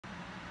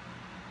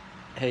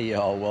Hey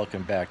y'all,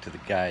 welcome back to the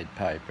Guide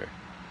Piper.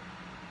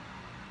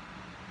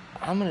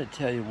 I'm going to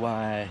tell you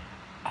why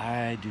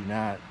I do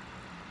not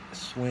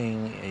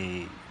swing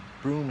a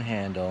broom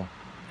handle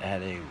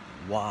at a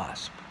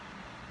wasp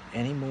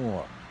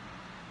anymore.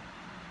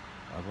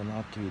 I will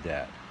not do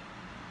that,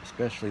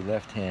 especially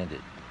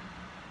left-handed.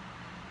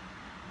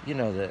 You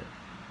know,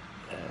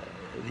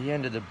 the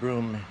end of the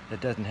broom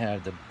that doesn't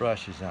have the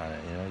brushes on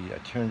it, I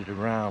turned it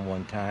around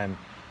one time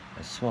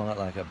and swung it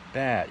like a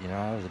bat.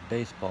 I was a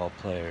baseball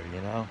player,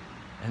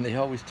 and they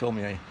always told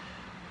me,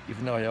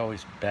 even though I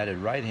always batted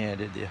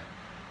right-handed,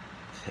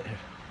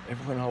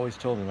 everyone always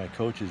told me, my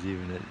coaches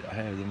even, that I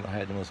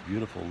had the most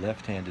beautiful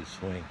left-handed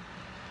swing.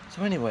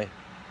 So anyway,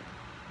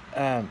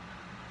 so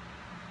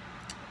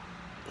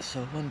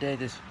one day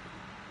this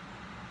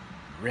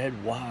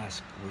red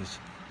wasp was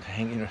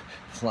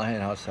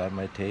flying outside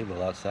my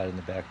table, outside in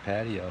the back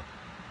patio,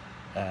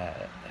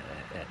 at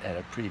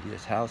a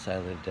previous house I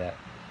lived at,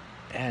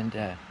 and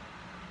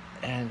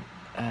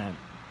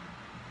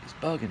it's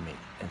bugging me,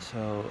 and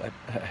so I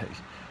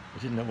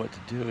didn't know what to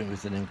do. It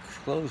was an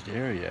enclosed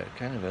area,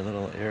 kind of a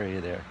little area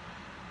there,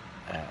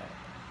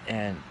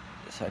 and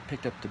so I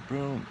picked up the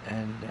broom,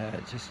 and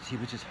he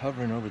was just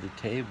hovering over the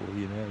table,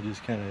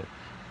 just kind of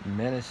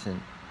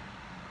menacing,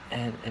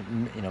 and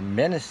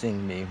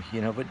menacing me,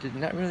 but did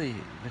not really.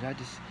 But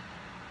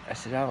I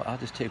said, I'll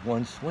just take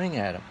one swing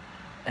at him,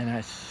 and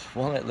I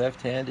swung it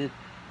left-handed,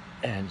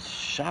 and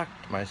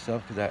shocked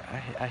myself because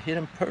I hit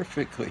him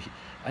perfectly.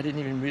 I didn't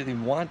even really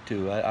want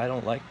to. I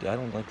don't like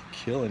to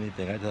kill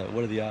anything. I thought,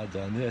 what are the odds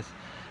on this?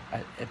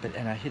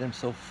 And I hit him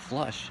so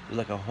flush, it was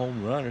like a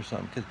home run or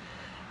something. Because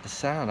the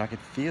sound, I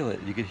could feel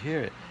it, you could hear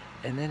it.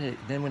 And then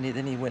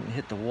he went and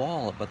hit the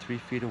wall about 3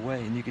 feet away,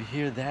 and you could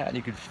hear that, and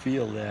you could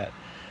feel that.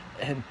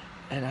 And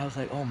I was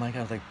like, oh my God!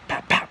 I was like,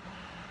 pop, pop.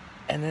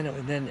 And then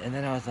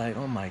I was like,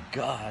 oh my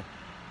God!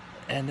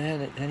 And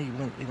then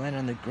he went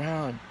on the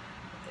ground,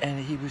 and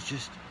he was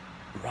just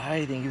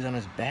writhing. He was on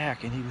his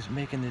back, and he was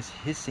making this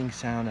hissing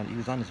sound, and he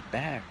was on his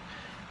back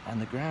on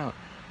the ground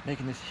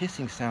making this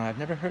hissing sound. I've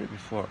never heard it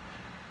before.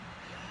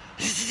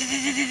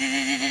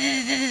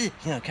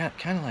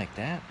 Kind of like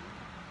that.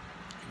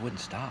 It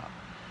wouldn't stop.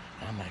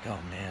 And I'm like, oh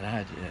man,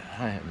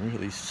 I am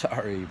really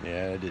sorry,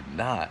 man. I did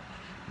not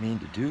mean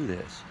to do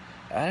this.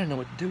 I didn't know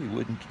what to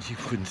do. He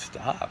wouldn't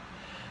stop.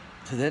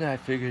 So then I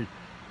figured,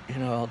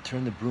 I'll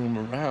turn the broom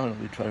around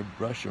and we try to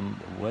brush him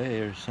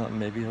away or something.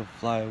 Maybe he'll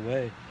fly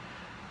away.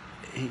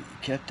 He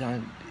kept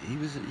on. He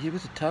was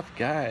a tough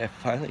guy. I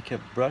finally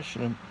kept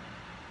brushing him,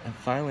 and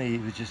finally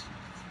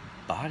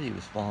body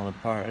was falling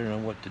apart. I don't know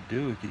what to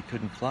do. He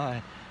couldn't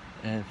fly,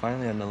 and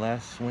finally on the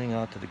last swing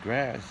out to the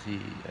grass, I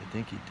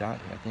think he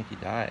died.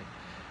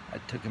 I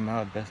took him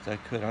out best I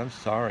could. I'm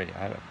sorry.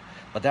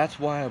 But that's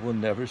why I will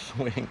never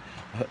swing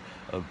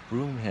a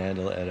broom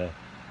handle at a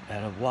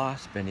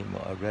wasp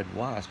anymore, a red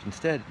wasp.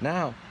 Instead,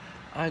 now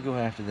I go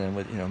after them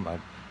with my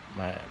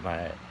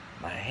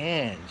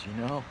hands,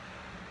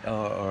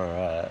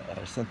 or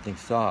something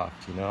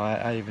soft.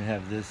 I even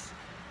have this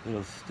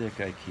little stick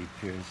I keep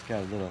here.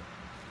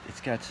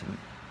 It's got some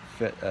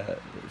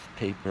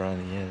paper on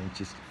the end.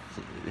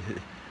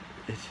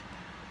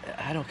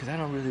 I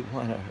don't really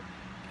want to.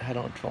 I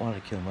don't want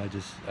to kill him.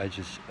 I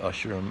just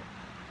usher him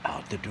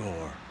out the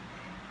door.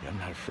 I'm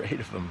not afraid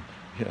of him.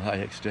 I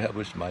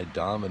established my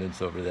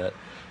dominance over that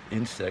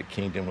insect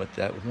kingdom with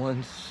that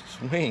one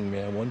swing,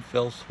 man, one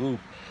fell swoop.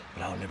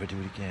 But I'll never do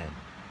it again.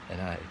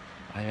 And I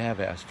have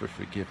asked for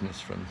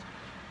forgiveness from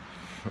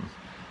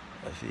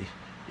the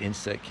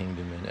insect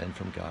kingdom and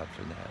from God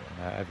for that,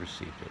 and I've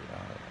received it.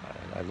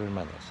 I learned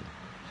my lesson.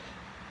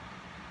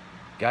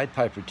 Guide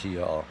Piper to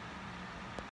y'all.